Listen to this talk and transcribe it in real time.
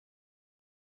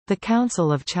The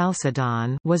Council of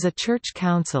Chalcedon was a church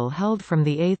council held from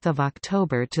 8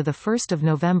 October to 1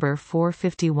 November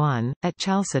 451, at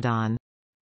Chalcedon.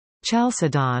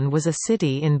 Chalcedon was a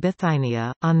city in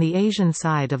Bithynia, on the Asian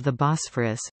side of the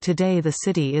Bosphorus. Today the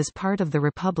city is part of the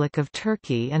Republic of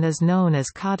Turkey and is known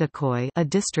as Kadıköy, a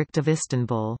district of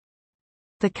Istanbul.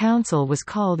 The council was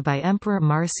called by Emperor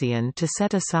Marcian to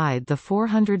set aside the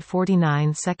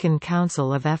 449 Second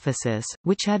Council of Ephesus,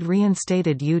 which had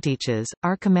reinstated Eutyches,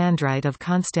 Archimandrite of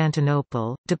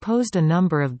Constantinople, deposed a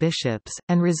number of bishops,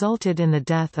 and resulted in the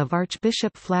death of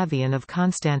Archbishop Flavian of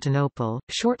Constantinople,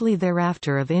 shortly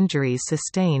thereafter of injuries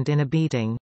sustained in a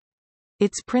beating.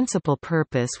 Its principal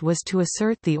purpose was to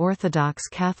assert the Orthodox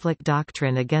Catholic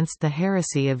doctrine against the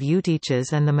heresy of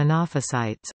Eutyches and the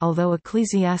Monophysites. Although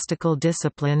ecclesiastical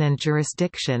discipline and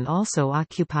jurisdiction also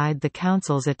occupied the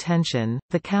Council's attention,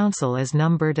 the Council is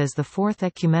numbered as the Fourth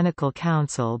Ecumenical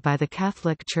Council by the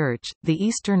Catholic Church, the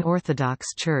Eastern Orthodox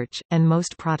Church, and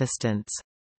most Protestants.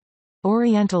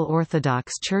 Oriental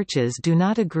Orthodox churches do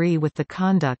not agree with the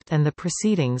conduct and the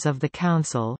proceedings of the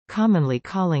Council, commonly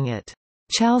calling it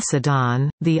Chalcedon,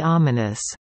 the ominous.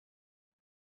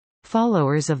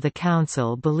 Followers of the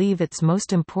Council believe its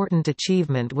most important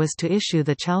achievement was to issue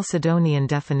the Chalcedonian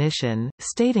definition,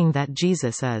 stating that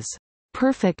Jesus is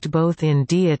perfect both in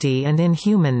deity and in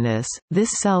humanness.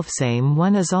 This selfsame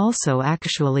one is also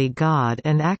actually God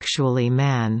and actually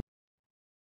man.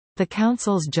 The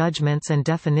Council's judgments and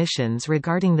definitions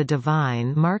regarding the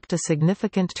divine marked a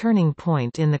significant turning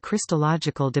point in the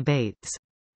Christological debates.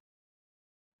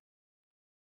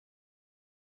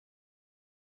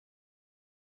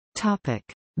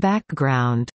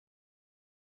 Background.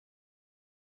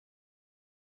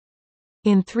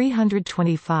 In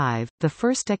 325, the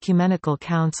First Ecumenical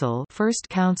Council, First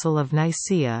Council of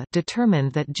Nicaea,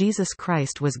 determined that Jesus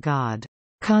Christ was God,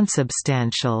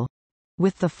 consubstantial,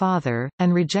 with the Father,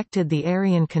 and rejected the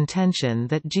Arian contention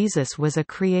that Jesus was a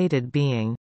created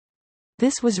being.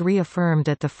 This was reaffirmed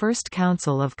at the First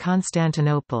Council of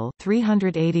Constantinople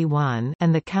 381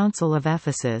 and the Council of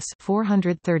Ephesus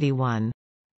 431.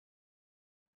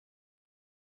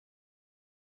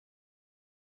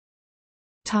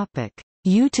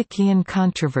 Eutychian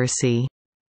controversy.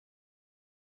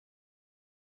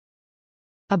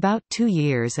 About 2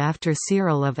 years after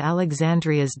Cyril of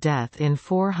Alexandria's death in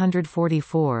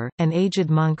 444, an aged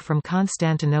monk from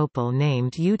Constantinople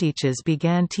named Eutyches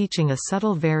began teaching a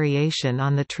subtle variation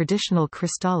on the traditional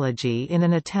Christology in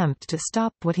an attempt to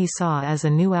stop what he saw as a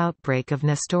new outbreak of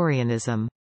Nestorianism.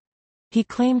 He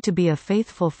claimed to be a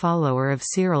faithful follower of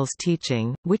Cyril's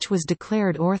teaching, which was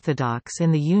declared orthodox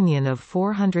in the Union of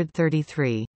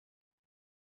 433.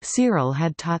 Cyril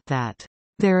had taught that,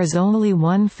 "There is only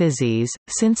one physis,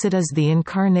 since it is the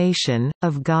incarnation,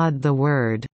 of God the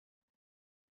Word."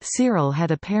 Cyril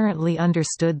had apparently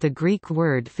understood the Greek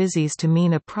word physis to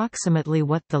mean approximately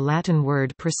what the Latin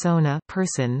word persona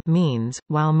person means,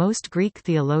 while most Greek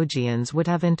theologians would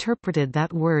have interpreted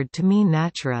that word to mean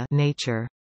natura nature.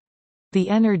 The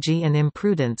energy and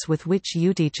imprudence with which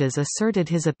Eutyches asserted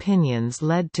his opinions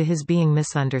led to his being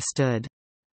misunderstood.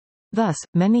 Thus,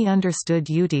 many understood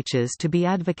Eutyches to be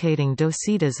advocating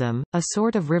Docetism, a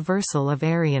sort of reversal of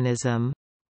Arianism.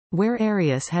 Where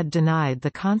Arius had denied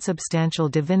the consubstantial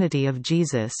divinity of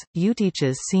Jesus,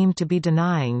 Eutyches seemed to be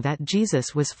denying that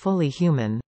Jesus was fully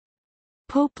human.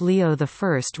 Pope Leo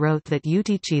I wrote that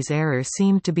Eutyches' error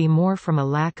seemed to be more from a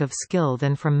lack of skill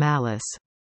than from malice.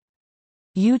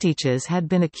 Eutyches had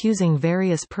been accusing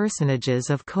various personages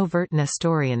of covert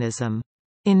Nestorianism.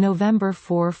 In November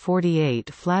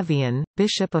 448, Flavian,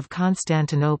 Bishop of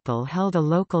Constantinople, held a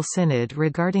local synod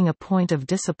regarding a point of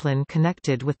discipline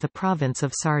connected with the province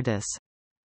of Sardis.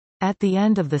 At the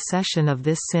end of the session of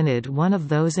this synod, one of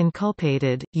those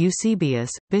inculpated,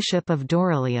 Eusebius, Bishop of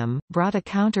Dorylaeum, brought a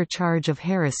counter-charge of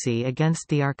heresy against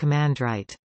the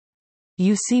Archimandrite.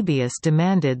 Eusebius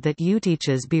demanded that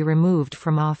Eutyches be removed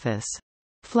from office.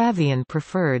 Flavian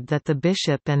preferred that the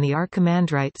bishop and the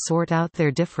archimandrite sort out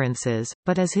their differences,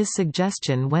 but as his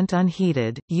suggestion went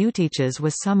unheeded, Eutyches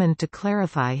was summoned to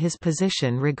clarify his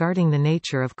position regarding the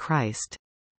nature of Christ.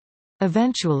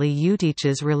 Eventually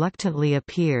Eutyches reluctantly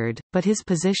appeared, but his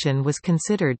position was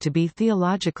considered to be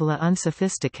theologically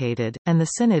unsophisticated, and the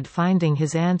synod, finding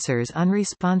his answers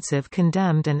unresponsive,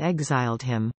 condemned and exiled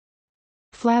him.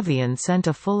 Flavian sent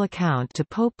a full account to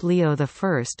Pope Leo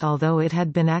I. Although it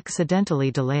had been accidentally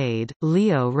delayed,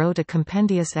 Leo wrote a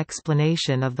compendious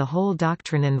explanation of the whole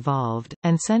doctrine involved,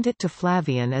 and sent it to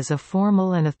Flavian as a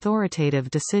formal and authoritative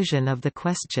decision of the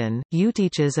question.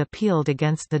 Eutyches appealed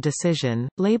against the decision,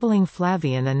 labeling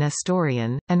Flavian a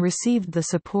Nestorian, and received the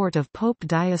support of Pope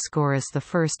Dioscorus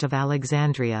I of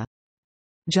Alexandria.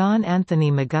 John Anthony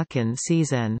McGuckin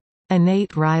sees an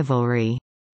innate rivalry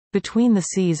between the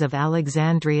sees of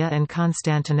Alexandria and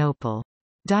Constantinople.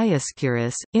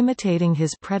 Dioscorus, imitating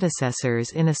his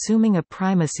predecessors in assuming a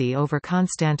primacy over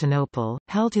Constantinople,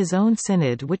 held his own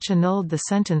synod which annulled the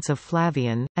sentence of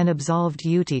Flavian, and absolved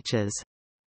Eutyches.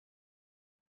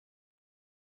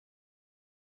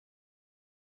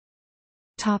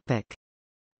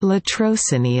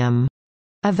 Latrocinium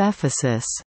of Ephesus.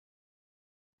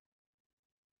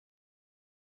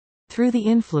 Through the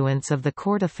influence of the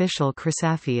court official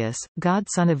Chrysaphius,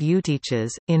 godson of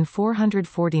Eutyches, in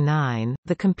 449,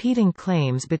 the competing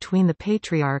claims between the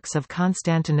patriarchs of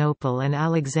Constantinople and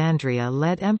Alexandria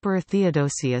led Emperor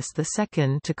Theodosius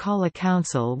II to call a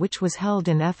council which was held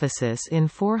in Ephesus in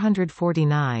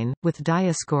 449, with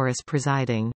Dioscorus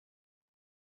presiding.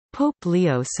 Pope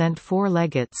Leo sent 4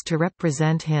 legates to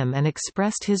represent him and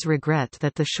expressed his regret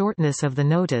that the shortness of the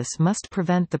notice must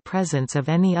prevent the presence of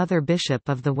any other bishop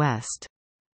of the West.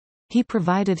 He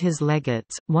provided his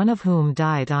legates, one of whom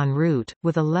died en route,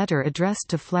 with a letter addressed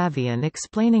to Flavian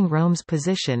explaining Rome's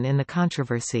position in the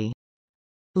controversy.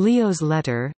 Leo's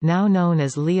letter, now known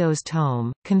as Leo's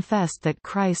Tome, confessed that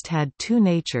Christ had 2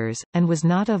 natures, and was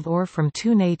not of or from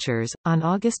 2 natures. On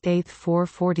August 8,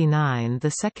 449, the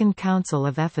Second Council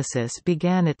of Ephesus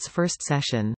began its first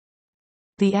session.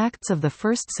 The acts of the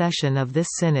first session of this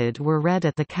synod were read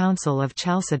at the Council of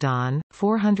Chalcedon,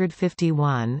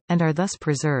 451, and are thus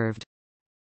preserved.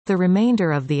 The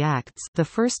remainder of the acts, the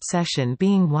first session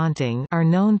being wanting, are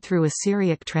known through a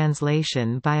Syriac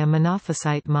translation by a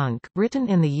Monophysite monk, written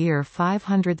in the year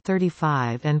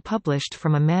 535 and published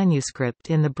from a manuscript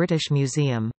in the British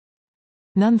Museum.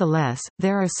 Nonetheless,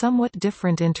 there are somewhat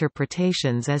different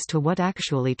interpretations as to what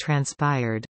actually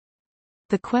transpired.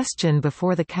 The question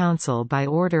before the council by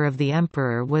order of the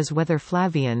emperor was whether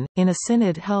Flavian, in a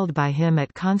synod held by him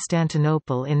at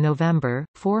Constantinople in November,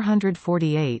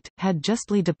 448, had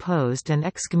justly deposed and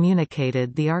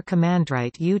excommunicated the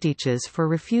archimandrite Eutyches for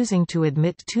refusing to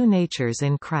admit 2 natures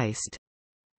in Christ.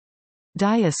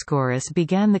 Dioscorus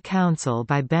began the council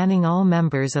by banning all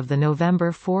members of the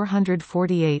November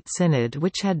 448 synod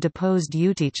which had deposed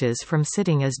Eutyches from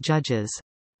sitting as judges.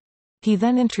 He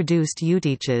then introduced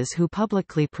Eutyches, who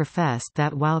publicly professed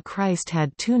that while Christ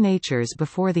had 2 natures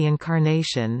before the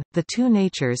Incarnation, the 2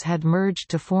 natures had merged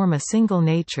to form a single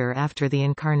nature after the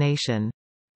Incarnation.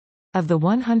 Of the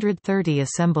 130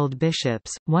 assembled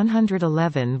bishops,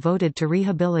 111 voted to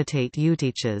rehabilitate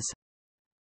Eutyches.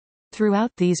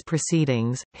 Throughout these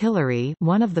proceedings, Hilary,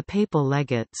 one of the papal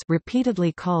legates,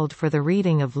 repeatedly called for the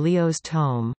reading of Leo's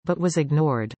tome, but was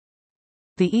ignored.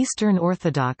 The Eastern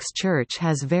Orthodox Church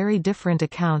has very different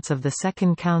accounts of the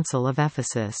Second Council of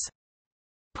Ephesus.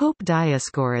 Pope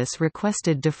Dioscorus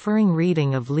requested deferring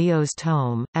reading of Leo's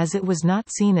tome, as it was not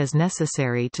seen as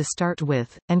necessary to start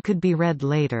with, and could be read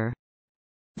later.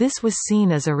 This was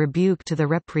seen as a rebuke to the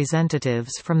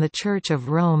representatives from the Church of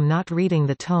Rome not reading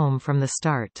the tome from the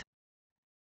start.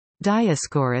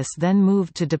 Dioscorus then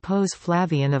moved to depose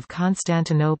Flavian of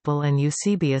Constantinople and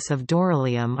Eusebius of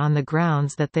Dorylaeum on the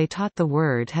grounds that they taught the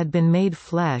Word had been made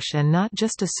flesh and not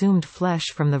just assumed flesh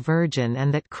from the Virgin,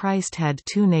 and that Christ had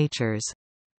 2 natures.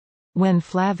 When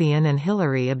Flavian and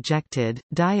Hilary objected,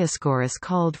 Dioscorus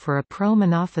called for a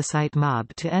pro-Monophysite mob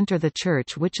to enter the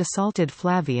church, which assaulted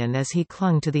Flavian as he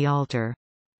clung to the altar.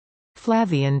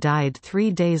 Flavian died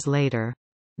 3 days later.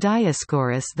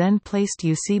 Dioscorus then placed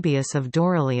Eusebius of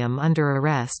Dorylaeum under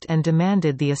arrest and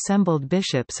demanded the assembled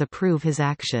bishops approve his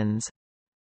actions.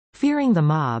 Fearing the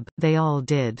mob, they all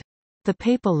did. The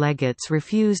papal legates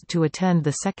refused to attend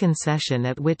the second session,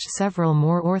 at which several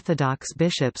more orthodox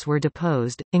bishops were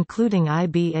deposed, including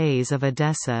Ibas of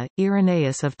Edessa,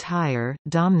 Irenaeus of Tyre,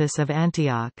 Domnus of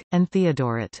Antioch, and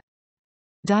Theodoret.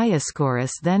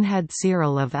 Dioscorus then had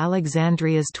Cyril of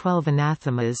Alexandria's 12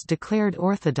 anathemas declared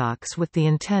orthodox with the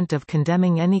intent of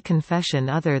condemning any confession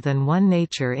other than one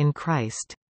nature in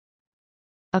Christ.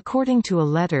 According to a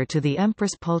letter to the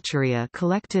Empress Pulcheria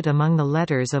collected among the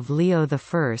letters of Leo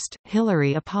I,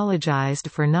 Hilary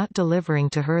apologized for not delivering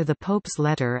to her the Pope's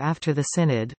letter after the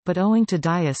synod, but owing to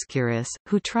Dioscorus,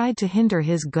 who tried to hinder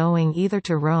his going either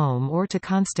to Rome or to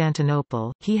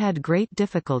Constantinople, he had great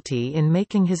difficulty in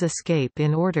making his escape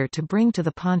in order to bring to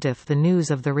the pontiff the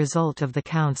news of the result of the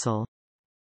council.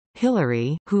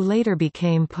 Hilary, who later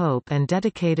became pope and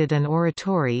dedicated an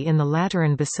oratory in the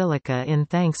Lateran Basilica in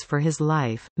thanks for his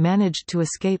life, managed to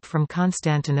escape from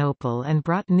Constantinople and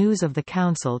brought news of the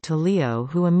council to Leo,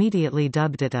 who immediately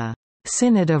dubbed it a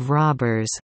 «synod of robbers»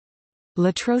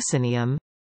 Latrocinium,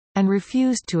 and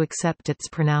refused to accept its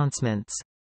pronouncements.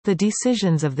 The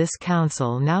decisions of this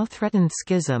council now threatened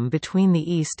schism between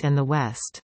the East and the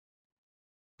West.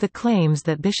 The claims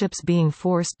that bishops being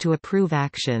forced to approve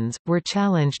actions, were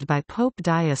challenged by Pope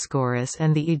Dioscorus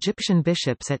and the Egyptian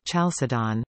bishops at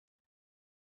Chalcedon.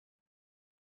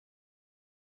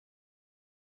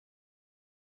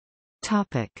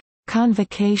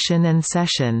 Convocation and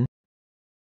session.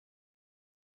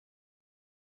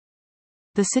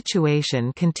 The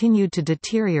situation continued to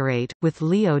deteriorate, with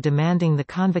Leo demanding the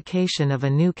convocation of a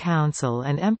new council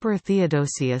and Emperor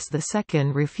Theodosius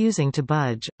II refusing to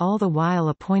budge, all the while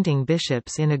appointing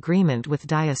bishops in agreement with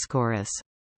Dioscorus.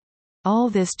 All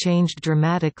this changed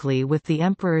dramatically with the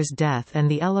emperor's death and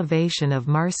the elevation of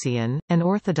Marcion, an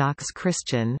Orthodox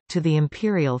Christian, to the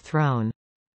imperial throne.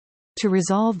 To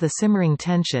resolve the simmering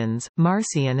tensions,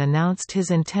 Marcion announced his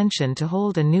intention to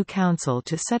hold a new council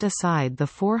to set aside the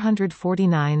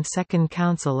 449 Second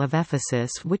Council of Ephesus,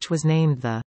 which was named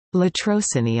the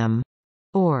Latrocinium,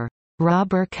 or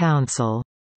Robber Council,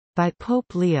 by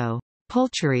Pope Leo.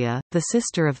 Pulcheria, the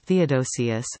sister of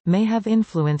Theodosius, may have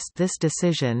influenced this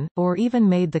decision, or even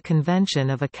made the convention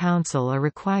of a council a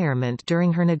requirement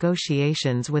during her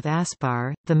negotiations with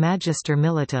Aspar, the Magister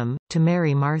Militum, to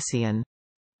marry Marcion.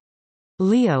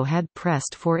 Leo had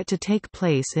pressed for it to take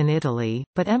place in Italy,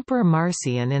 but Emperor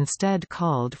Marcion instead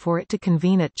called for it to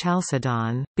convene at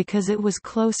Chalcedon, because it was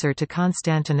closer to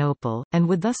Constantinople, and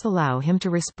would thus allow him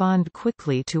to respond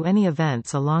quickly to any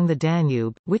events along the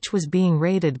Danube, which was being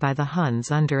raided by the Huns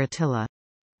under Attila.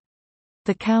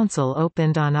 The council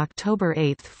opened on October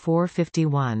 8,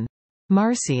 451.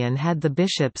 Marcion had the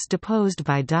bishops deposed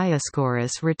by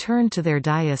Dioscorus returned to their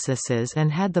dioceses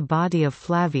and had the body of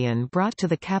Flavian brought to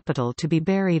the capital to be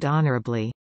buried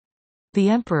honorably. The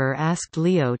emperor asked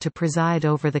Leo to preside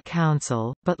over the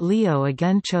council, but Leo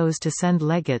again chose to send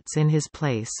legates in his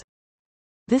place.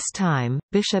 This time,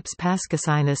 bishops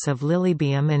Pascasinus of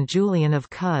Lilybaeum and Julian of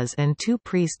Cos and two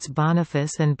priests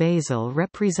Boniface and Basil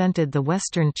represented the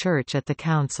Western Church at the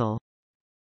council.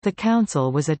 The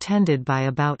council was attended by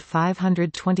about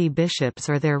 520 bishops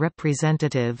or their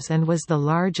representatives and was the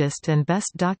largest and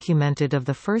best documented of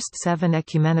the first 7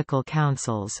 ecumenical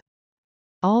councils.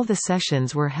 All the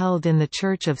sessions were held in the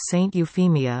Church of Saint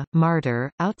Euphemia,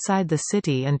 Martyr, outside the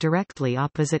city and directly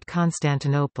opposite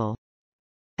Constantinople.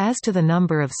 As to the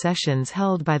number of sessions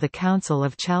held by the Council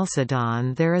of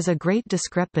Chalcedon, there is a great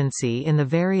discrepancy in the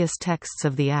various texts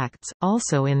of the Acts,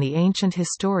 also in the ancient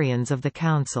historians of the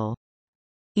council.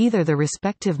 Either the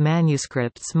respective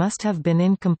manuscripts must have been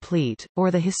incomplete,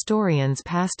 or the historians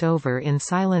passed over in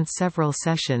silence several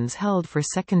sessions held for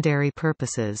secondary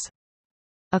purposes.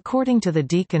 According to the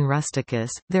Deacon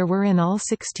Rusticus, there were in all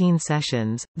 16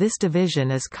 sessions. This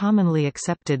division is commonly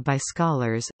accepted by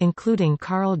scholars, including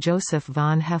Karl Joseph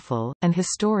von Heffel, an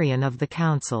historian of the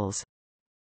councils.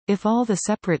 If all the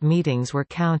separate meetings were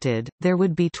counted, there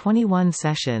would be 21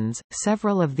 sessions.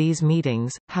 Several of these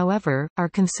meetings, however, are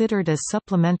considered as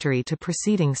supplementary to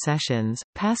preceding sessions.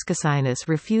 Pascasinus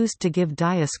refused to give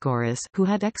Dioscorus, who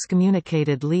had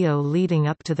excommunicated Leo leading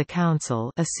up to the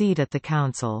council, a seat at the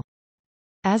council.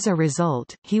 As a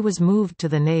result, he was moved to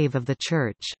the nave of the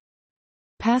church.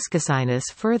 Pascasinus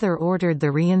further ordered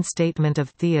the reinstatement of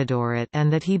Theodoret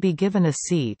and that he be given a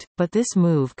seat, but this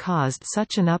move caused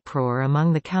such an uproar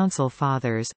among the council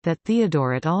fathers, that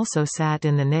Theodoret also sat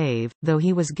in the nave, though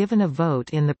he was given a vote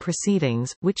in the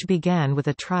proceedings, which began with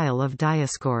a trial of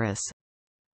Dioscorus.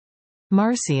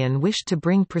 Marcion wished to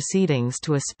bring proceedings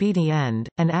to a speedy end,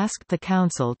 and asked the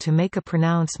council to make a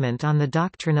pronouncement on the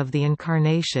doctrine of the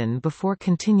Incarnation before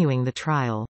continuing the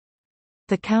trial.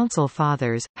 The Council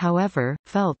Fathers, however,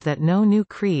 felt that no new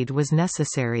creed was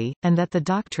necessary, and that the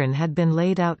doctrine had been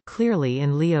laid out clearly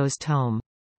in Leo's tome.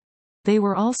 They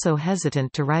were also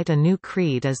hesitant to write a new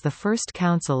creed as the First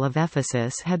Council of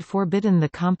Ephesus had forbidden the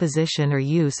composition or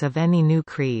use of any new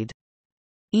creed.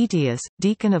 Aetius,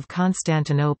 deacon of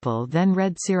Constantinople, then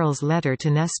read Cyril's letter to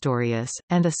Nestorius,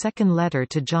 and a second letter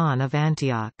to John of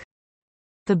Antioch.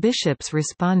 The bishops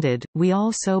responded, "We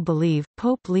all so believe,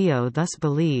 Pope Leo thus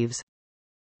believes.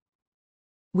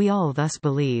 We all thus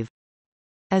believe.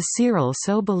 As Cyril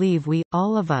so believe we,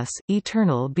 all of us,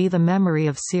 eternal be the memory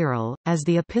of Cyril, as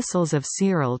the epistles of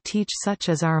Cyril teach such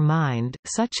is our mind,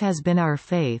 such has been our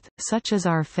faith, such is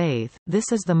our faith,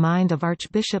 this is the mind of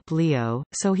Archbishop Leo,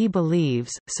 so he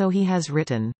believes, so he has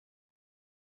written."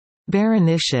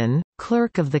 Baronician,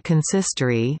 clerk of the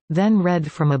consistory, then read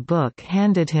from a book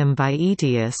handed him by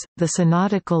Aetius, the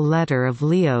synodical letter of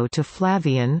Leo to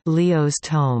Flavian, Leo's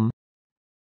tome.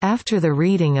 After the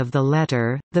reading of the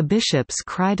letter, the bishops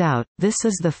cried out, "This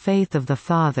is the faith of the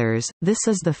Fathers, this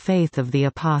is the faith of the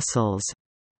Apostles.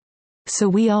 So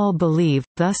we all believe,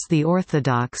 thus the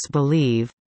Orthodox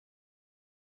believe.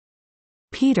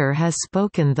 Peter has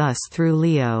spoken thus through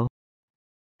Leo.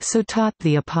 So taught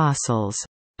the Apostles.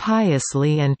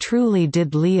 Piously and truly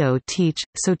did Leo teach,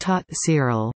 so taught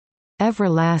Cyril.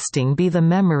 Everlasting be the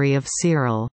memory of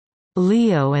Cyril.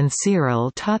 Leo and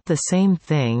Cyril taught the same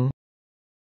thing.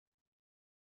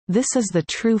 This is the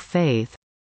true faith.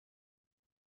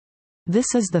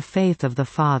 This is the faith of the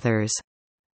Fathers.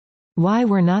 Why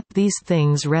were not these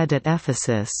things read at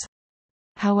Ephesus?"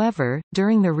 However,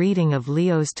 during the reading of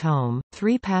Leo's tome,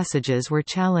 3 passages were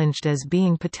challenged as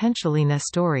being potentially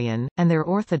Nestorian, and their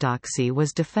orthodoxy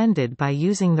was defended by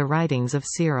using the writings of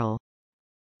Cyril.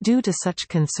 Due to such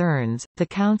concerns, the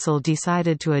council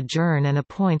decided to adjourn and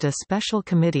appoint a special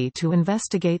committee to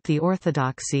investigate the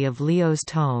orthodoxy of Leo's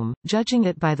tome, judging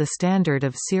it by the standard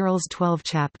of Cyril's 12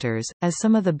 chapters, as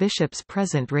some of the bishops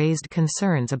present raised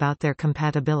concerns about their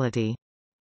compatibility.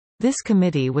 This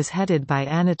committee was headed by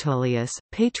Anatolius,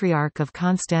 Patriarch of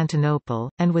Constantinople,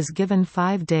 and was given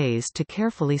 5 days to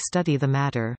carefully study the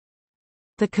matter.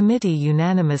 The committee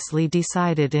unanimously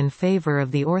decided in favor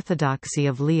of the orthodoxy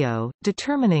of Leo,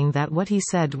 determining that what he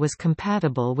said was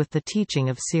compatible with the teaching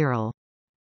of Cyril.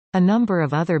 A number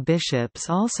of other bishops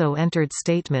also entered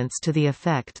statements to the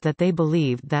effect that they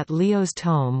believed that Leo's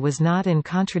tome was not in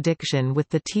contradiction with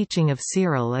the teaching of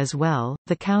Cyril as well.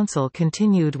 The council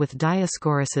continued with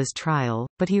Dioscorus's trial,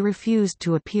 but he refused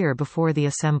to appear before the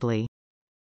assembly.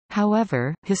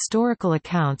 However, historical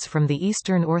accounts from the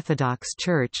Eastern Orthodox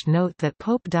Church note that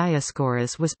Pope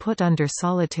Dioscorus was put under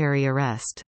solitary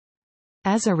arrest.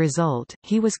 As a result,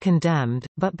 he was condemned,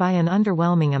 but by an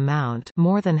underwhelming amount.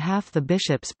 More than half the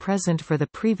bishops present for the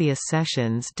previous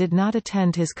sessions did not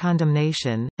attend his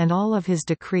condemnation, and all of his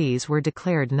decrees were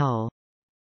declared null.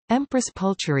 Empress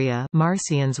Pulcheria,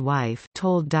 Marcion's wife,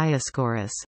 told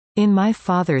Dioscorus, "In my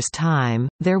father's time,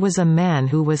 there was a man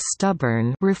who was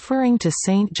stubborn," referring to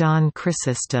Saint John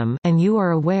Chrysostom, "and you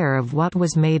are aware of what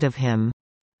was made of him."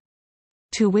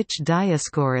 To which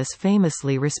Dioscorus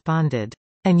famously responded,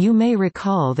 "And you may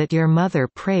recall that your mother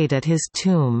prayed at his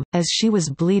tomb, as she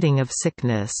was bleeding of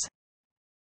sickness."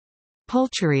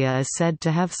 Pulcheria is said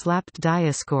to have slapped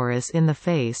Dioscorus in the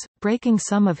face, breaking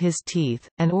some of his teeth,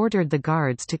 and ordered the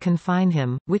guards to confine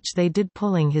him, which they did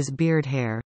pulling his beard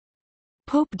hair.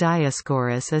 Pope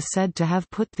Dioscorus is said to have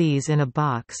put these in a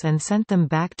box and sent them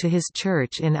back to his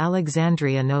church in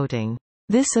Alexandria noting,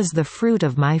 "This is the fruit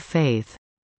of my faith."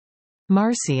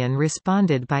 Marcion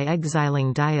responded by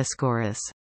exiling Dioscorus.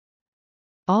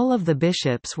 All of the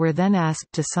bishops were then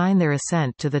asked to sign their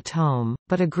assent to the tome,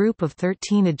 but a group of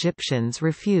 13 Egyptians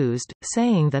refused,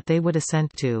 saying that they would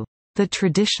assent to the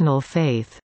traditional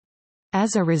faith.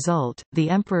 As a result, the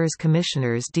emperor's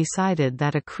commissioners decided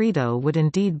that a credo would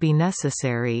indeed be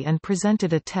necessary and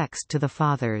presented a text to the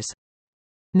fathers.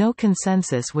 No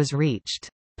consensus was reached.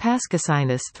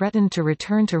 Pascasinus threatened to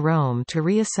return to Rome to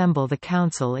reassemble the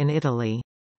council in Italy.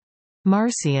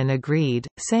 Marcion agreed,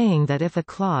 saying that if a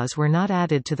clause were not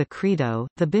added to the credo,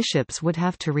 the bishops would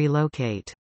have to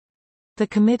relocate. The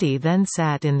committee then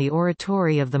sat in the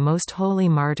oratory of the Most Holy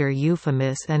Martyr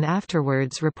Euphemus and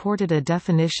afterwards reported a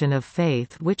definition of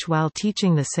faith which, while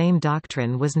teaching the same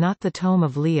doctrine, was not the tome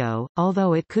of Leo.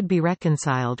 Although it could be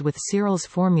reconciled with Cyril's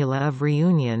formula of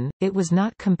reunion, it was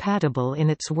not compatible in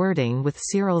its wording with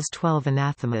Cyril's 12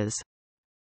 anathemas.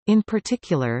 In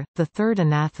particular, the third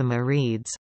anathema reads,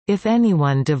 "If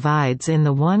anyone divides in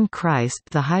the one Christ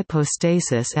the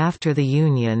hypostasis after the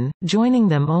union, joining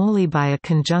them only by a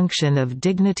conjunction of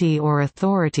dignity or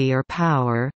authority or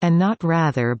power, and not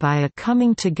rather by a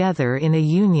coming together in a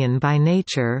union by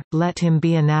nature, let him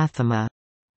be anathema."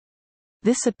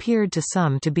 This appeared to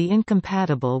some to be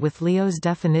incompatible with Leo's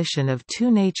definition of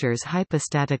two natures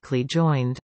hypostatically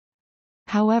joined.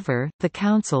 However, the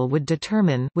council would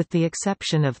determine, with the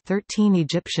exception of 13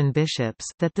 Egyptian bishops,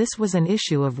 that this was an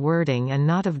issue of wording and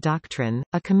not of doctrine.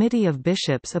 A committee of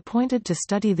bishops appointed to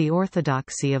study the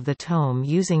orthodoxy of the tome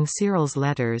using Cyril's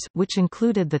letters, which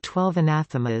included the 12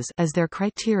 anathemas, as their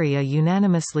criteria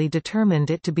unanimously determined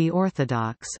it to be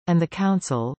orthodox, and the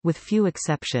council, with few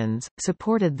exceptions,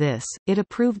 supported this. It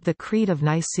approved the Creed of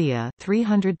Nicaea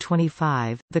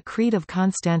 325, the Creed of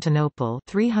Constantinople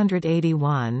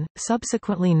 381, subsequent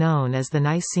subsequently known as the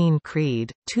Nicene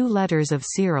Creed, 2 letters of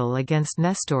Cyril against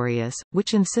Nestorius,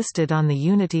 which insisted on the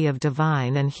unity of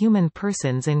divine and human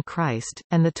persons in Christ,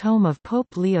 and the tome of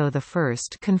Pope Leo I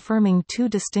confirming 2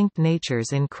 distinct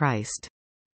natures in Christ.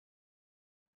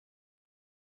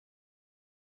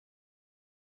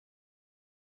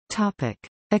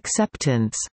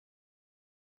 Acceptance.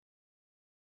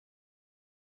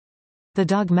 The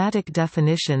dogmatic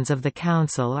definitions of the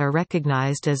Council are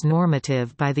recognized as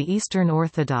normative by the Eastern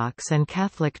Orthodox and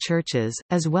Catholic churches,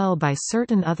 as well by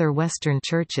certain other Western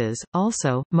churches.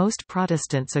 Also, most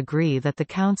Protestants agree that the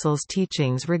Council's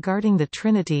teachings regarding the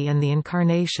Trinity and the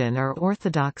Incarnation are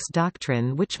orthodox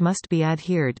doctrine which must be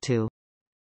adhered to.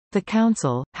 The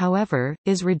Council, however,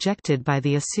 is rejected by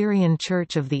the Assyrian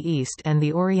Church of the East and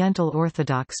the Oriental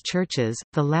Orthodox churches,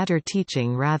 the latter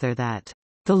teaching rather that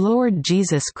the Lord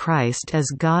Jesus Christ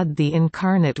is God the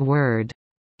incarnate Word.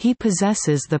 He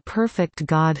possesses the perfect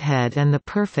Godhead and the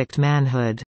perfect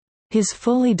manhood. His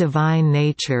fully divine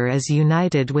nature is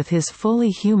united with his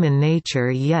fully human nature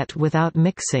yet without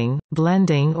mixing,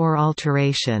 blending or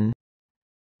alteration.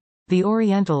 The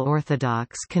Oriental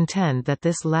Orthodox contend that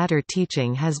this latter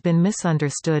teaching has been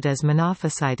misunderstood as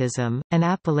Monophysitism, an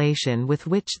appellation with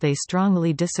which they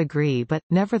strongly disagree but,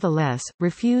 nevertheless,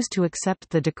 refuse to accept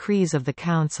the decrees of the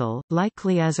Council,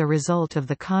 likely as a result of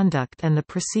the conduct and the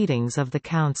proceedings of the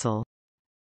Council.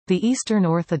 The Eastern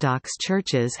Orthodox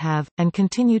churches have, and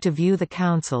continue to view the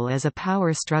Council as a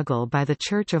power struggle by the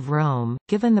Church of Rome,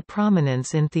 given the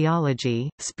prominence in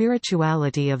theology,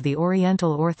 spirituality of the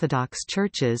Oriental Orthodox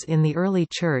churches in the early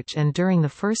Church and during the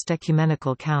First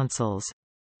Ecumenical Councils.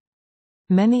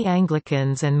 Many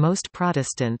Anglicans and most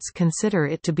Protestants consider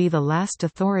it to be the last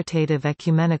authoritative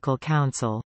ecumenical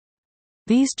council.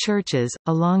 These churches,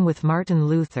 along with Martin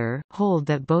Luther, hold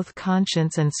that both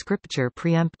conscience and scripture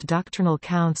preempt doctrinal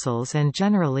councils and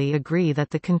generally agree that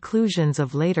the conclusions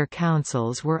of later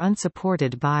councils were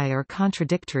unsupported by or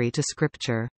contradictory to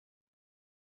scripture.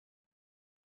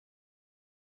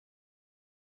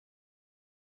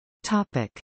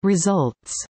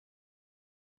 Results.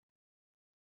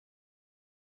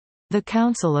 The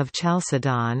Council of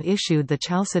Chalcedon issued the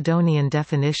Chalcedonian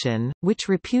definition, which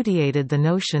repudiated the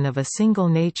notion of a single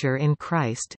nature in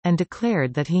Christ, and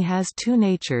declared that he has 2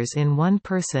 natures in one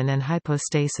person and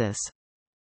hypostasis.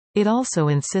 It also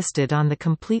insisted on the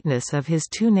completeness of his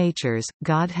 2 natures,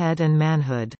 Godhead and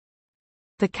manhood.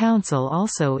 The Council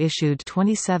also issued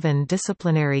 27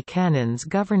 disciplinary canons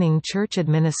governing church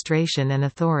administration and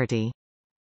authority.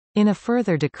 In a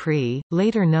further decree,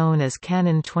 later known as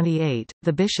Canon 28,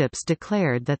 the bishops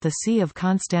declared that the See of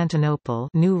Constantinople,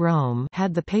 New Rome,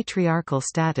 had the patriarchal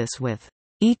status with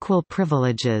equal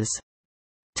privileges,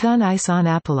 ton ison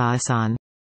apolaison,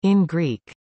 in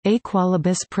Greek,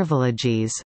 aequalibus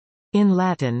privileges, in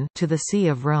Latin, to the See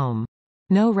of Rome.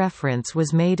 No reference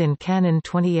was made in Canon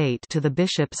 28 to the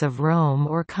bishops of Rome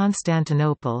or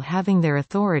Constantinople having their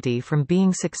authority from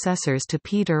being successors to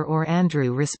Peter or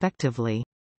Andrew respectively.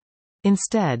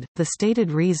 Instead, the stated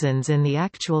reasons in the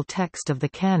actual text of the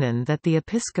canon that the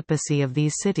episcopacy of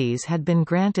these cities had been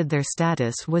granted their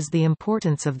status was the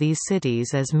importance of these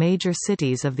cities as major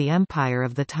cities of the empire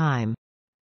of the time.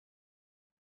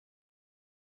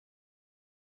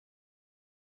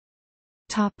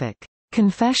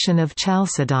 Confession of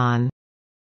Chalcedon.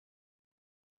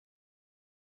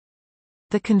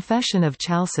 The Confession of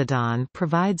Chalcedon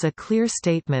provides a clear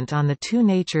statement on the 2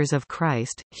 natures of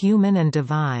Christ, human and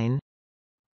divine.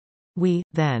 We,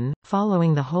 then,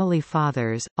 following the Holy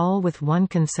Fathers, all with one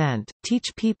consent,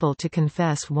 teach people to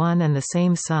confess one and the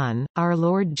same Son, our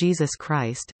Lord Jesus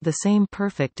Christ, the same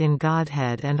perfect in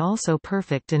Godhead and also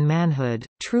perfect in manhood,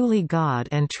 truly God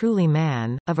and truly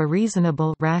man, of a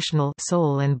reasonable rational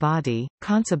soul and body,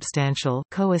 consubstantial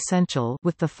co-essential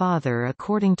with the Father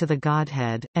according to the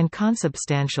Godhead, and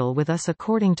consubstantial with us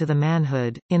according to the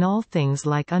manhood, in all things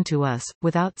like unto us,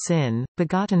 without sin,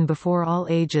 begotten before all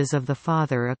ages of the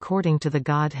Father according to the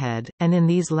Godhead, and in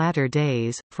these latter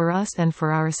days, for us and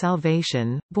for our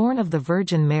salvation, born of the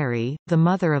Virgin Mary, the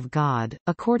Mother of God,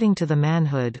 according to the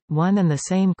manhood, one and the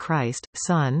same Christ,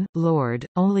 Son, Lord,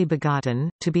 only begotten,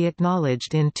 to be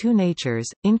acknowledged in 2 natures,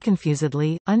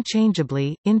 inconfusedly,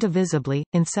 unchangeably, indivisibly,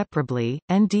 inseparably,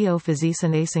 en dio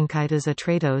physicin asynchitas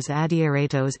atratos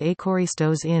adieratos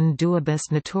achoristos in duibus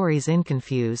naturis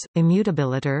inconfuse,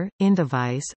 immutabiliter,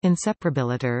 indivice,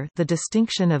 inseparabiliter, the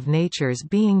distinction of natures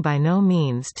being by no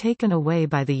means taken away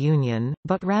by the union,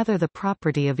 but rather the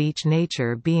property of each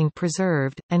nature being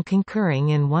preserved, and concurring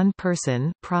in one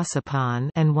person prosopon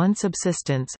and one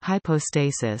subsistence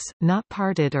hypostasis, not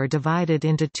parted or divided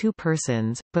into two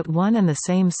persons, but one and the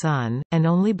same Son, and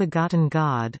only begotten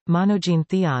God, monogene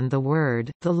theon the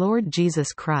Word, the Lord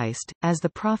Jesus Christ, as the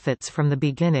prophets from the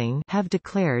beginning have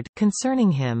declared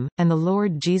concerning him, and the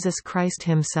Lord Jesus Christ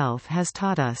himself has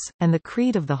taught us, and the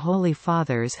Creed of the Holy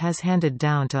Fathers has handed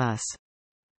down to us.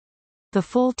 The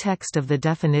full text of the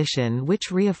definition,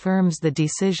 which reaffirms the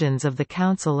decisions of the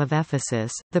Council of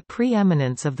Ephesus, the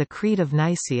preeminence of the Creed of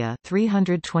Nicaea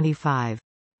 325.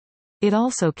 It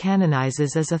also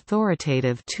canonizes as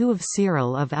authoritative two of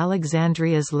Cyril of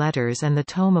Alexandria's letters and the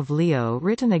tome of Leo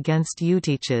written against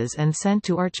Eutyches and sent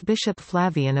to Archbishop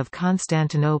Flavian of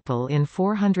Constantinople in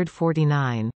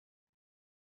 449.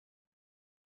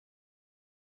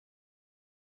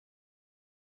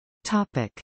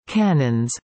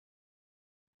 Canons.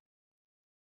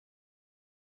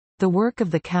 The work of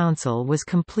the Council was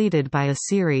completed by a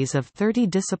series of 30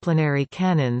 disciplinary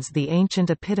canons, the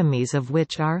ancient epitomes of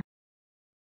which are: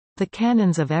 the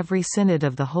canons of every synod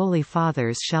of the Holy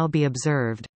Fathers shall be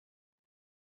observed.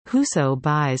 Whoso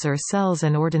buys or sells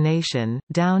an ordination,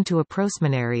 down to a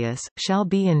prosmenarius, shall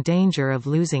be in danger of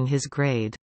losing his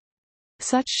grade.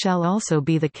 Such shall also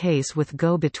be the case with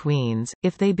go-betweens.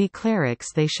 If they be clerics,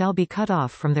 they shall be cut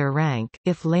off from their rank;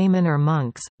 if laymen or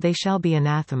monks, they shall be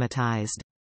anathematized.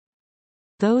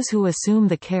 Those who assume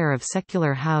the care of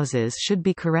secular houses should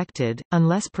be corrected,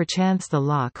 unless perchance the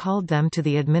law called them to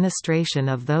the administration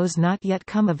of those not yet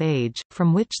come of age,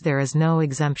 from which there is no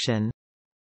exemption.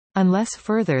 Unless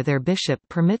further their bishop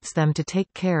permits them to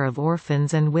take care of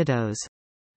orphans and widows.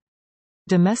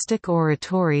 Domestic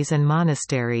oratories and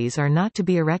monasteries are not to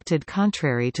be erected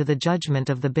contrary to the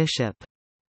judgment of the bishop.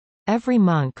 Every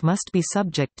monk must be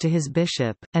subject to his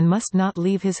bishop, and must not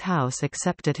leave his house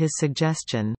except at his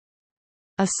suggestion.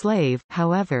 A slave,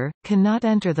 however, cannot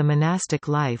enter the monastic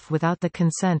life without the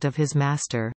consent of his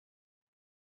master.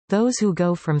 Those who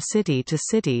go from city to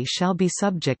city shall be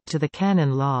subject to the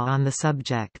canon law on the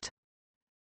subject.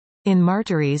 In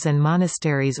martyries and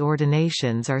monasteries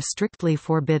ordinations are strictly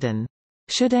forbidden.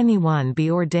 Should anyone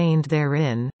be ordained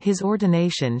therein, his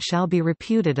ordination shall be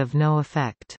reputed of no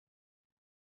effect.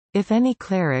 If any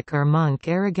cleric or monk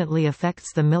arrogantly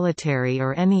affects the military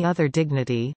or any other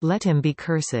dignity, let him be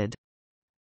cursed.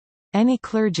 Any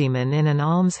clergyman in an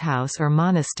almshouse or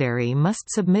monastery must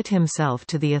submit himself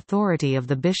to the authority of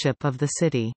the bishop of the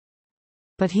city.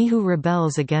 But he who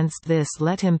rebels against this,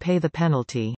 let him pay the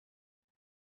penalty.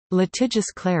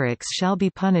 Litigious clerics shall be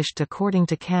punished according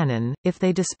to canon, if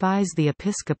they despise the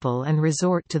episcopal and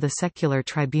resort to the secular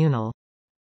tribunal.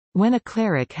 When a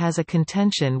cleric has a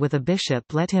contention with a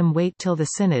bishop, let him wait till the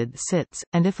synod sits,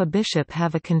 and if a bishop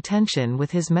have a contention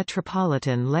with his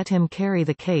metropolitan, let him carry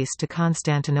the case to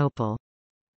Constantinople.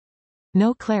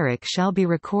 No cleric shall be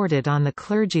recorded on the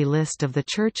clergy list of the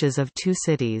churches of two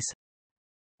cities.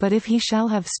 But if he shall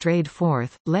have strayed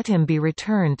forth, let him be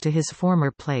returned to his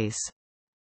former place.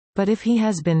 But if he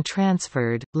has been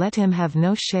transferred, let him have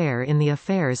no share in the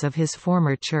affairs of his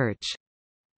former church.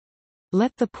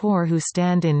 Let the poor who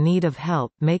stand in need of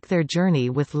help make their journey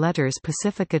with letters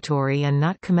pacificatory and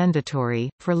not commendatory,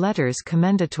 for letters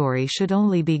commendatory should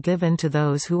only be given to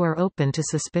those who are open to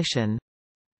suspicion.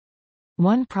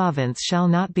 One province shall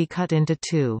not be cut into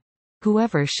two.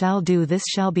 Whoever shall do this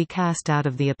shall be cast out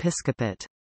of the episcopate.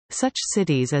 Such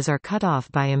cities as are cut off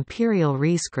by imperial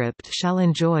rescript shall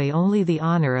enjoy only the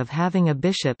honor of having a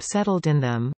bishop settled in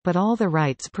them, but all the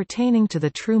rights pertaining to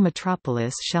the true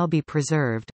metropolis shall be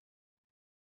preserved.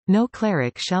 No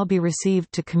cleric shall be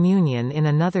received to communion in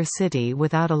another city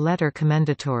without a letter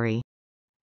commendatory.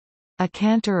 A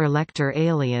cantor or lector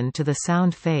alien to the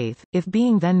sound faith, if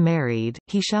being then married,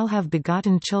 he shall have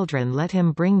begotten children, let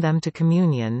him bring them to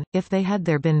communion, if they had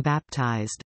there been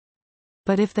baptized.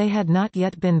 But if they had not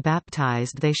yet been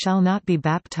baptized, they shall not be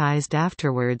baptized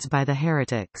afterwards by the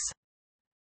heretics.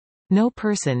 No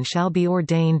person shall be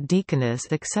ordained deaconess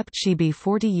except she be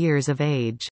 40 years of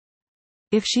age.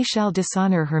 If she shall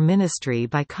dishonor her ministry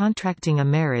by contracting a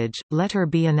marriage, let her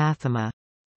be anathema.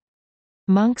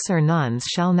 Monks or nuns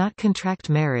shall not contract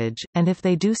marriage, and if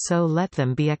they do so, let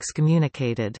them be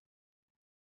excommunicated.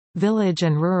 Village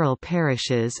and rural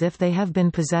parishes, if they have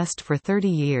been possessed for 30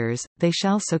 years, they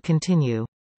shall so continue.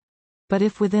 But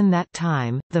if within that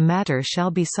time, the matter shall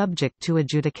be subject to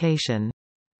adjudication.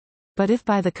 But if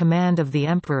by the command of the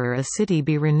emperor a city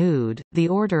be renewed, the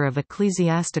order of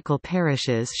ecclesiastical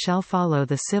parishes shall follow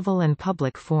the civil and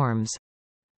public forms.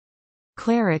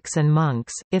 Clerics and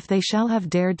monks, if they shall have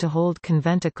dared to hold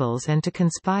conventicles and to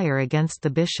conspire against the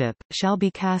bishop, shall be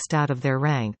cast out of their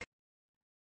rank.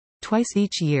 Twice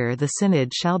each year the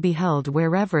synod shall be held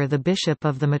wherever the bishop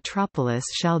of the metropolis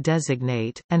shall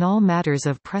designate, and all matters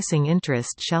of pressing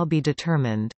interest shall be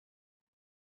determined.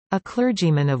 A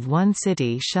clergyman of one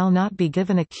city shall not be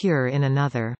given a cure in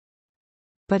another.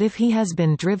 But if he has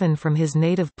been driven from his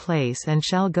native place and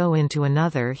shall go into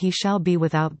another, he shall be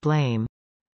without blame.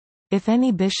 If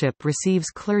any bishop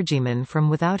receives clergymen from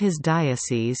without his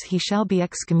diocese, he shall be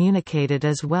excommunicated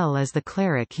as well as the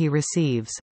cleric he receives.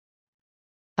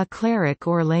 A cleric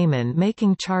or layman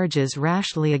making charges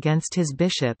rashly against his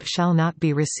bishop shall not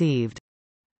be received.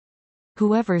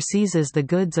 Whoever seizes the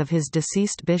goods of his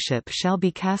deceased bishop shall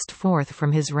be cast forth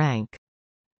from his rank.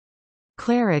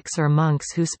 Clerics or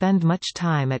monks who spend much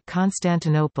time at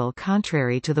Constantinople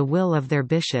contrary to the will of their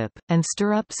bishop, and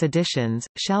stir up seditions,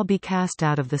 shall be cast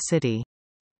out of the city.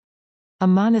 A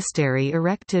monastery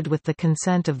erected with the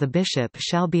consent of the bishop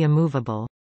shall be immovable.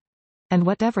 And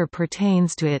whatever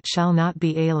pertains to it shall not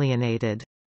be alienated.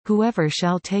 Whoever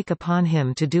shall take upon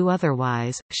him to do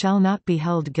otherwise, shall not be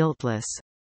held guiltless.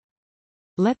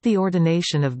 Let the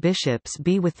ordination of bishops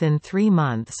be within 3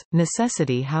 months,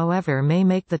 necessity however may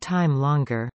make the time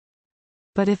longer.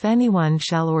 But if anyone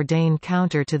shall ordain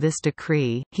counter to this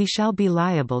decree, he shall be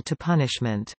liable to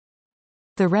punishment.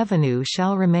 The revenue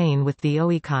shall remain with the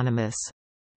oeconomus.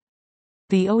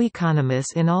 The oeconomus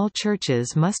in all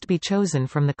churches must be chosen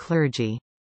from the clergy.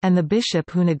 And the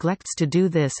bishop who neglects to do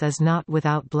this is not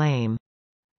without blame.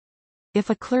 If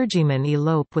a clergyman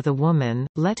elope with a woman,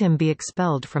 let him be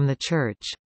expelled from the church.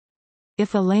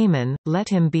 If a layman, let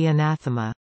him be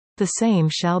anathema. The same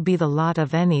shall be the lot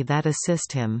of any that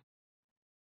assist him.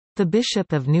 The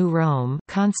bishop of New Rome,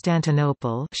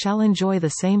 Constantinople, shall enjoy the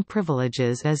same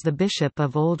privileges as the bishop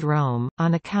of Old Rome,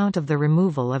 on account of the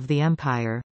removal of the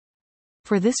empire.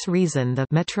 For this reason the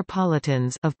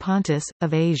metropolitans of Pontus,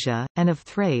 of Asia, and of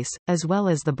Thrace, as well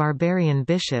as the barbarian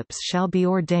bishops shall be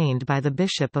ordained by the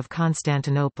bishop of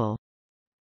Constantinople.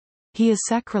 He is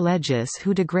sacrilegious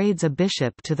who degrades a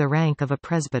bishop to the rank of a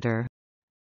presbyter.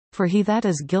 For he that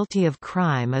is guilty of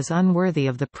crime is unworthy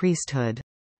of the priesthood.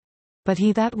 But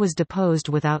he that was deposed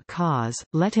without cause,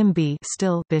 let him be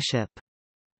still bishop.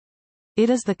 It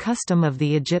is the custom of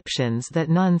the Egyptians that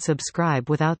none subscribe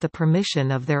without the permission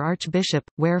of their archbishop,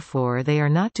 wherefore they are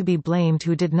not to be blamed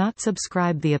who did not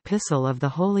subscribe the epistle of the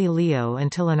Holy Leo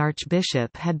until an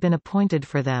archbishop had been appointed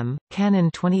for them.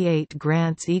 Canon 28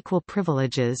 grants equal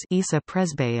privileges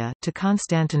to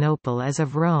Constantinople as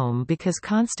of Rome, because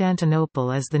Constantinople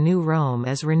as the new Rome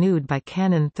as renewed by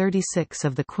Canon 36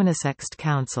 of the Quinisext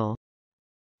Council.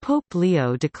 Pope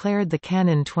Leo declared the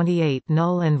Canon 28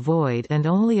 null and void and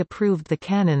only approved the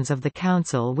canons of the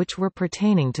Council which were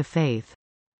pertaining to faith.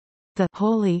 The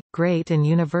Holy, Great and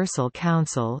Universal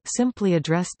Council simply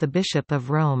addressed the Bishop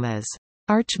of Rome as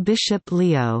Archbishop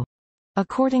Leo.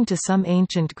 According to some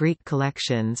ancient Greek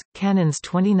collections, Canons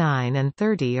 29 and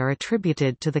 30 are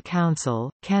attributed to the Council.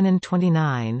 Canon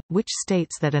 29, which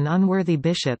states that an unworthy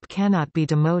bishop cannot be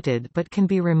demoted but can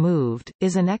be removed,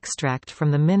 is an extract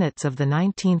from the minutes of the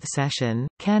 19th session.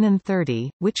 Canon 30,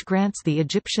 which grants the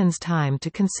Egyptians time to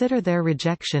consider their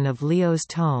rejection of Leo's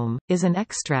tome, is an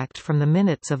extract from the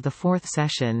minutes of the 4th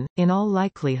session. In all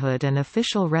likelihood an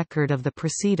official record of the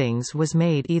proceedings was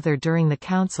made either during the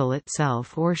council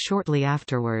itself or shortly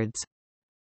afterwards.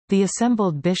 The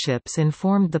assembled bishops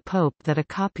informed the Pope that a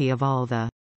copy of all the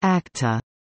acta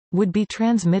would be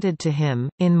transmitted to him.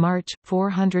 In March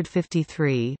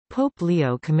 453, Pope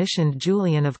Leo commissioned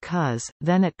Julian of Cuz,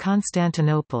 then at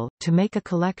Constantinople, to make a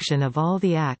collection of all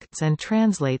the acts and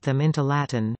translate them into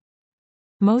Latin.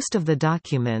 Most of the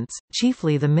documents,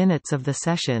 chiefly the minutes of the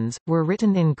sessions, were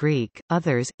written in Greek,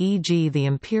 others, e.g. the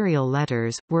imperial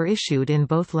letters, were issued in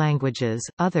both languages,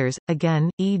 others,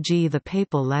 again, e.g. the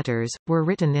papal letters, were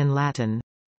written in Latin.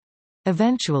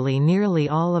 Eventually nearly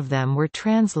all of them were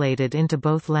translated into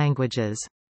both languages.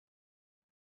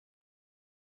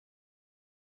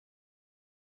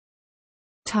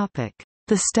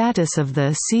 The status of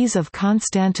the sees of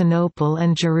Constantinople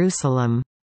and Jerusalem.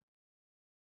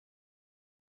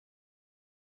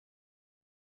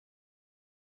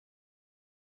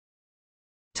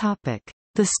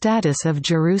 The status of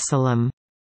Jerusalem.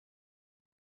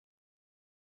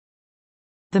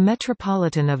 The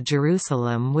Metropolitan of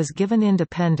Jerusalem was given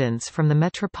independence from the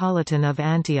Metropolitan of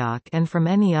Antioch and from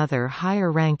any other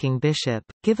higher-ranking bishop,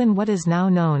 given what is now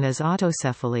known as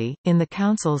autocephaly, in the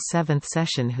Council's 7th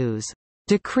session whose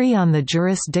 "Decree on the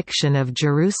Jurisdiction of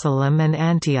Jerusalem and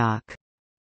Antioch"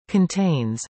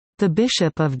 contains The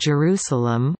Bishop of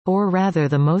Jerusalem, or rather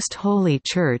the Most Holy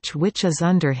Church which is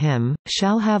under him,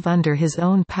 shall have under his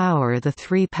own power the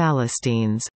three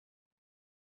Palestines."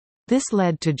 This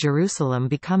led to Jerusalem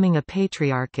becoming a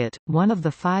patriarchate, one of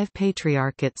the 5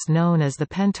 patriarchates known as the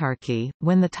Pentarchy,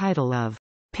 when the title of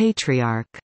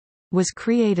Patriarch was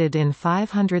created in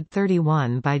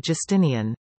 531 by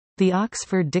Justinian. The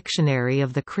Oxford Dictionary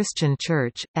of the Christian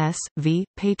Church, S.V.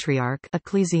 Patriarch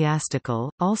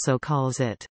Ecclesiastical, also calls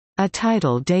it a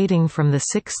title dating from the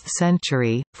 6th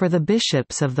century, for the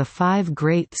bishops of the 5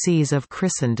 great sees of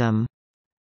Christendom.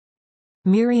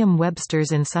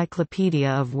 Merriam-Webster's Encyclopedia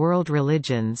of World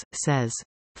Religions, says,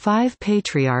 5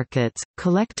 patriarchates,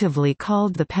 collectively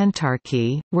called the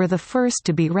Pentarchy, were the first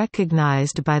to be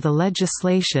recognized by the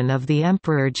legislation of the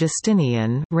Emperor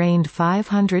Justinian, reigned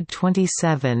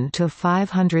 527 to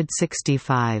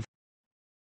 565.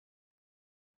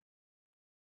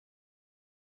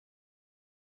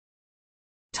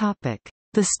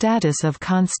 The status of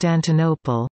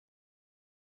Constantinople.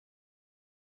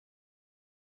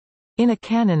 In a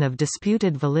canon of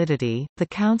disputed validity, the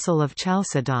Council of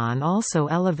Chalcedon also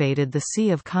elevated the See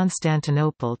of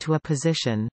Constantinople to a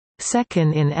position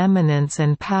second in eminence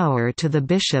and power to the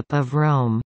Bishop of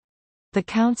Rome. The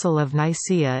Council of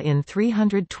Nicaea in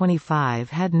 325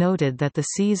 had noted that the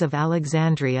sees of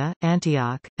Alexandria,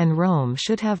 Antioch, and Rome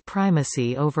should have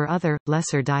primacy over other,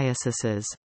 lesser dioceses.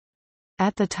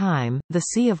 At the time, the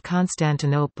See of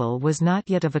Constantinople was not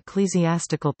yet of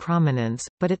ecclesiastical prominence,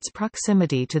 but its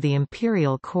proximity to the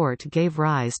imperial court gave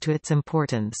rise to its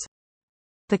importance.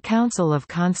 The Council of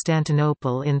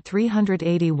Constantinople in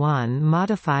 381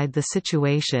 modified the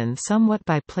situation somewhat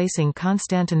by placing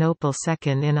Constantinople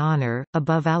second in honor,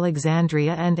 above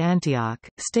Alexandria and Antioch,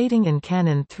 stating in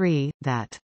Canon 3,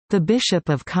 that, "The Bishop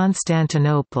of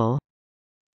Constantinople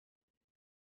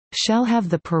shall have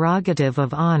the prerogative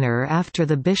of honor after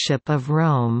the Bishop of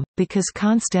Rome, because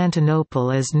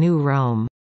Constantinople is New Rome."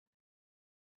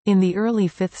 In the early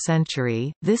 5th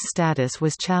century, this status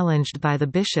was challenged by the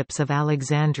bishops of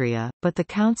Alexandria, but the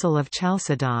Council of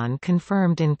Chalcedon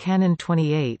confirmed in Canon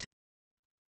 28,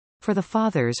 "For the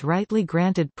Fathers rightly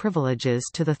granted privileges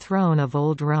to the throne of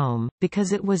Old Rome,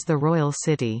 because it was the royal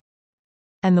city."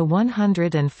 And the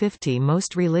 150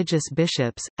 most religious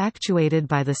bishops, actuated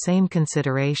by the same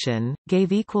consideration,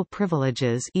 gave equal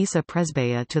privileges Issa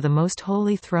Presbyea to the most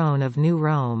holy throne of New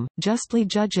Rome, justly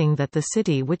judging that the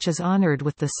city which is honored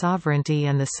with the sovereignty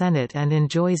and the Senate and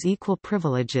enjoys equal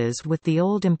privileges with the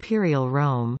old imperial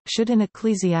Rome, should in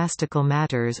ecclesiastical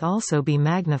matters also be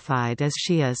magnified as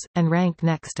she is, and rank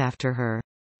next after her.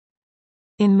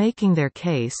 In making their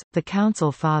case, the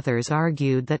Council Fathers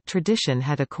argued that tradition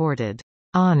had accorded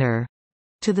honor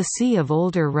to the See of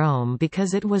Older Rome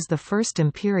because it was the first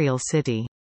imperial city.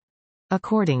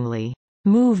 Accordingly,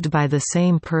 moved by the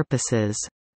same purposes,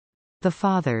 the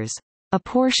Fathers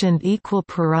apportioned equal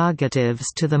prerogatives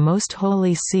to the Most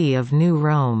Holy See of New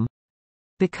Rome,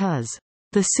 because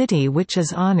the city which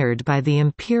is honored by the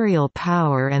imperial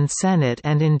power and Senate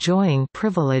and enjoying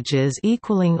privileges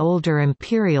equaling older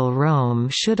imperial Rome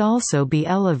should also be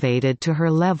elevated to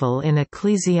her level in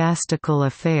ecclesiastical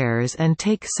affairs and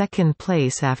take second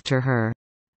place after her.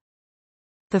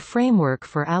 The framework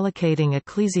for allocating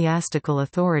ecclesiastical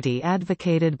authority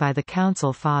advocated by the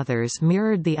Council Fathers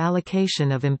mirrored the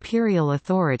allocation of imperial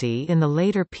authority in the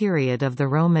later period of the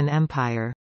Roman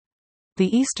Empire.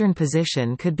 The Eastern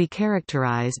position could be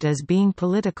characterized as being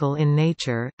political in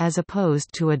nature, as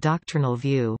opposed to a doctrinal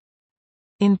view.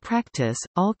 In practice,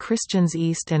 all Christians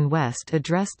East and West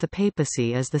addressed the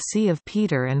papacy as the See of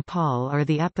Peter and Paul or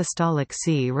the Apostolic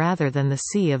See rather than the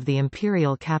See of the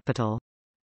imperial capital.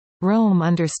 Rome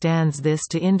understands this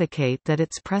to indicate that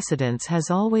its precedence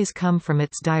has always come from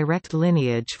its direct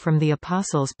lineage from the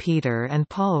apostles Peter and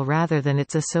Paul rather than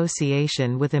its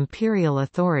association with imperial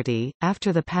authority.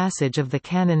 After the passage of the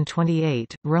Canon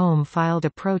 28, Rome filed a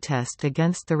protest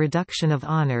against the reduction of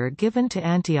honor given to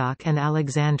Antioch and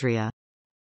Alexandria.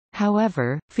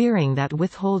 However, fearing that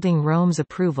withholding Rome's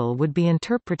approval would be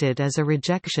interpreted as a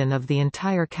rejection of the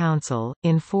entire council,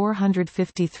 in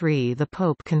 453 the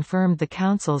Pope confirmed the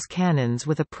council's canons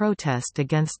with a protest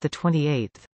against the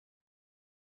 28th.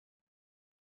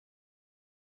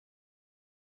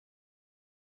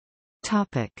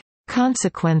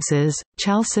 Consequences,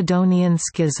 Chalcedonian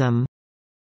Schism.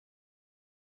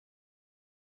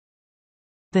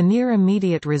 The near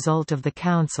immediate result of the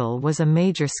council was a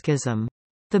major schism.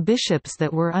 The bishops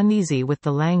that were uneasy with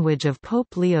the language of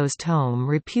Pope Leo's tome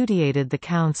repudiated the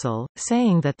council,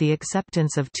 saying that the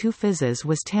acceptance of two physes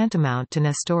was tantamount to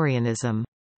Nestorianism.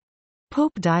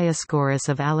 Pope Dioscorus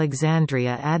of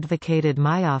Alexandria advocated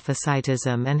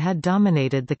Miaphysitism and had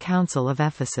dominated the Council of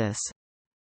Ephesus.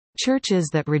 Churches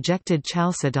that rejected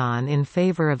Chalcedon in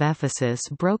favor of Ephesus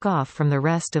broke off from the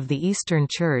rest of the Eastern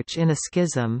Church in a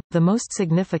schism, the most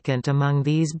significant among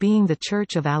these being the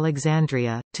Church of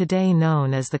Alexandria, today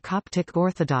known as the Coptic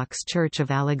Orthodox Church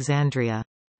of Alexandria.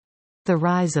 The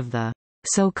rise of the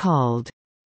so-called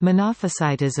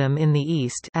Monophysitism in the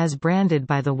East, as branded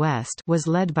by the West, was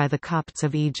led by the Copts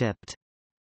of Egypt.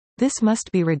 This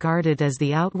must be regarded as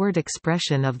the outward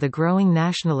expression of the growing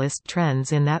nationalist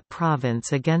trends in that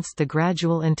province against the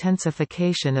gradual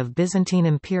intensification of Byzantine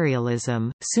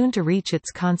imperialism, soon to reach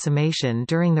its consummation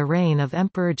during the reign of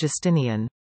Emperor Justinian.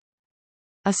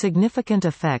 A significant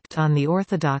effect on the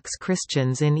Orthodox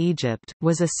Christians in Egypt,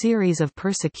 was a series of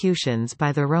persecutions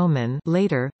by the Roman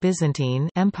later, Byzantine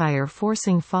Empire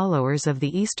forcing followers of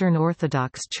the Eastern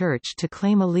Orthodox Church to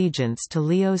claim allegiance to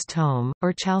Leo's tome,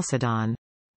 or Chalcedon.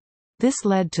 This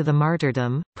led to the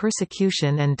martyrdom,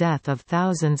 persecution and death of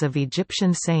thousands of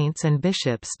Egyptian saints and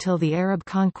bishops till the Arab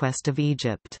conquest of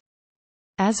Egypt.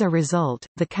 As a result,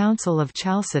 the Council of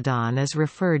Chalcedon is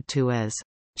referred to as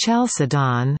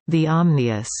Chalcedon, the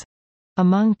Omnius,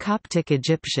 among Coptic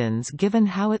Egyptians given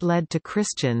how it led to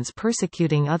Christians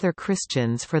persecuting other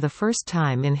Christians for the first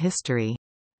time in history.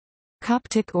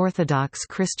 Coptic Orthodox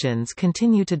Christians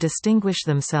continue to distinguish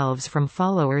themselves from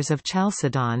followers of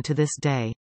Chalcedon to this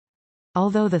day.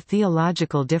 Although the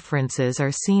theological differences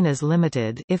are seen as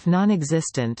limited, if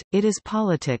non-existent, it is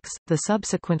politics, the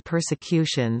subsequent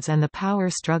persecutions and the power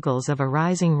struggles of a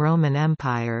rising Roman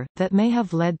Empire, that may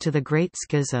have led to the Great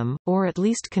Schism, or at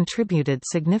least contributed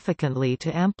significantly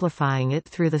to amplifying it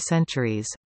through the centuries.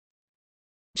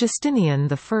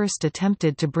 Justinian I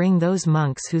attempted to bring those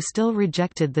monks who still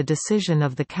rejected the decision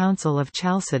of the Council of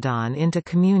Chalcedon into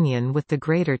communion with the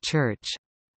Greater Church.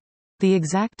 The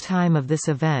exact time of this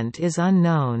event is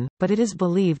unknown, but it is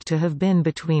believed to have been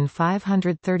between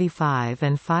 535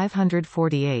 and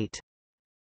 548.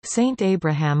 Saint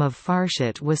Abraham of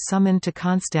Farshit was summoned to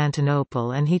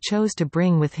Constantinople and he chose to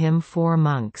bring with him 4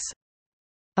 monks.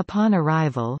 Upon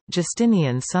arrival,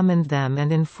 Justinian summoned them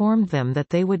and informed them that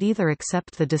they would either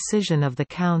accept the decision of the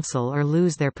council or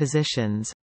lose their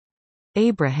positions.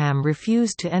 Abraham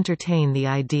refused to entertain the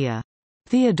idea.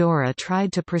 Theodora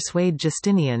tried to persuade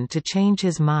Justinian to change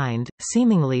his mind,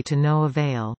 seemingly to no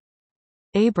avail.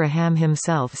 Abraham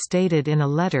himself stated in a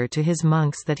letter to his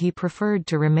monks that he preferred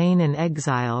to remain in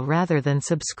exile rather than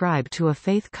subscribe to a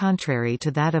faith contrary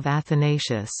to that of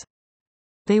Athanasius.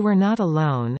 They were not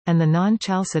alone, and the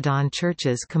non-Chalcedon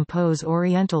churches compose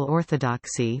Oriental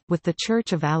Orthodoxy, with the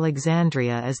Church of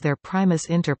Alexandria as their primus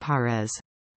inter pares.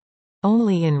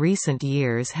 Only in recent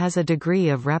years has a degree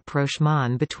of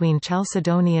rapprochement between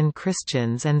Chalcedonian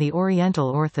Christians and the Oriental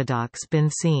Orthodox been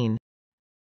seen.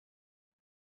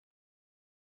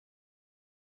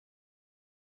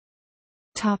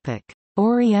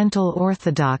 Oriental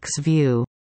Orthodox view.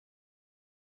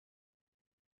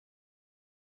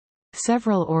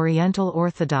 Several Oriental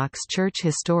Orthodox Church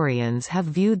historians have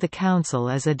viewed the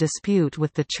Council as a dispute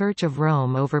with the Church of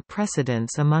Rome over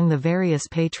precedence among the various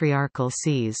patriarchal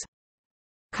sees.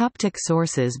 Coptic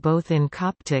sources both in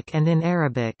Coptic and in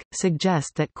Arabic,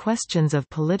 suggest that questions of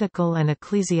political and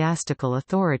ecclesiastical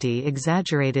authority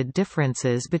exaggerated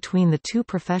differences between the two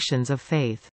professions of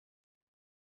faith.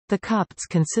 The Copts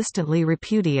consistently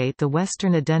repudiate the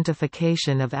Western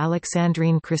identification of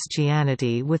Alexandrine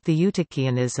Christianity with the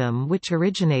Eutychianism which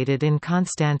originated in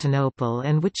Constantinople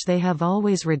and which they have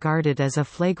always regarded as a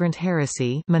flagrant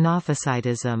heresy,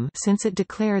 Monophysitism, since it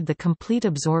declared the complete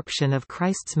absorption of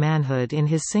Christ's manhood in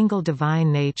his single divine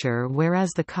nature,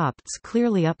 whereas the Copts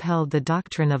clearly upheld the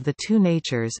doctrine of the two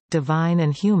natures, divine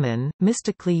and human,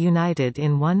 mystically united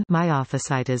in one,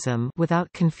 Miaphysitism,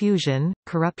 without confusion,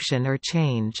 corruption or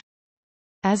change.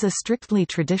 As a strictly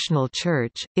traditional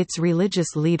church, its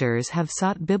religious leaders have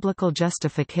sought biblical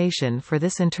justification for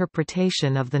this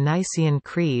interpretation of the Nicene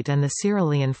Creed and the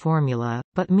Cyrillian formula,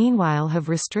 but meanwhile have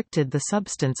restricted the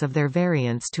substance of their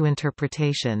variants to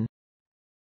interpretation.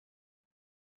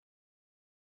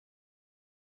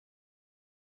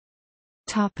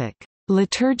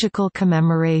 Liturgical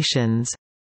commemorations.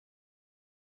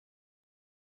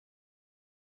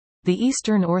 The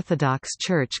Eastern Orthodox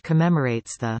Church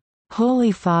commemorates the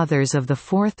Holy Fathers of the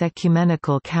Fourth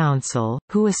Ecumenical Council,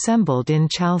 who assembled in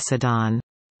Chalcedon,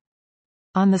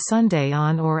 on the Sunday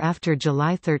on or after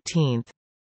July 13.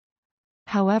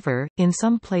 However, in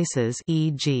some places,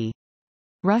 e.g.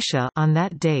 Russia on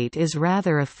that date is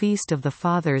rather a feast of the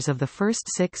Fathers of the first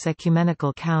 6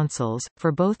 ecumenical councils,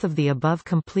 for both of the above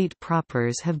complete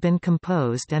propers have been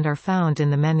composed and are found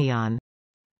in the Menaion.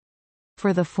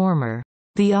 For the former,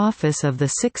 the office of the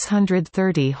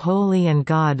 630 holy and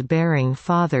God-bearing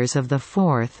Fathers of the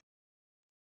Fourth,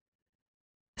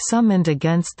 summoned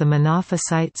against the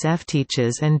Monophysites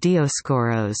Eutyches and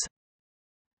Dioscoros,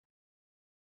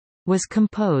 was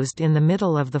composed in the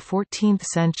middle of the 14th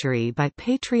century by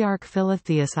Patriarch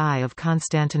Philotheus I of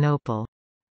Constantinople.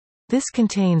 This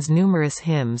contains numerous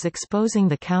hymns exposing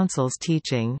the council's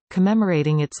teaching,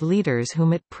 commemorating its leaders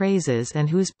whom it praises and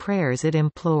whose prayers it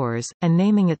implores, and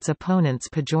naming its opponents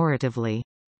pejoratively.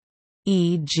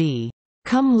 E.g.,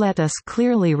 "Come let us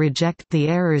clearly reject the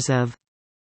errors of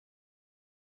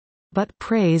but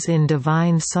praise in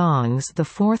divine songs the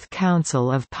Fourth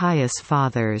Council of Pious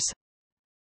Fathers."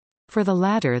 For the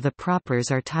latter the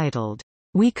propers are titled,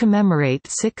 "We commemorate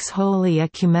 6 holy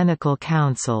ecumenical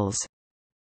councils."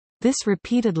 This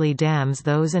repeatedly damns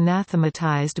those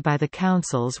anathematized by the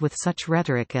councils with such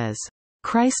rhetoric as,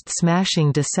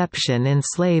 "Christ-smashing deception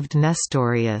enslaved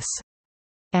Nestorius,"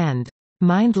 and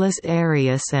 "mindless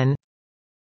Arius and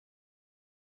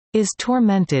is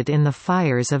tormented in the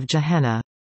fires of Gehenna."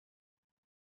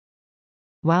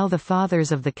 While the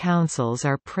Fathers of the Councils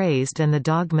are praised and the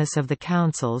dogmas of the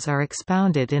Councils are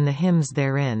expounded in the hymns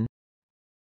therein.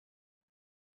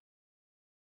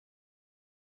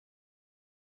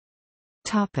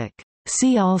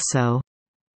 See also: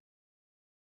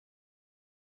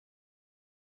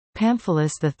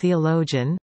 Pamphilus the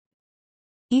theologian.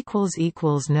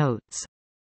 Notes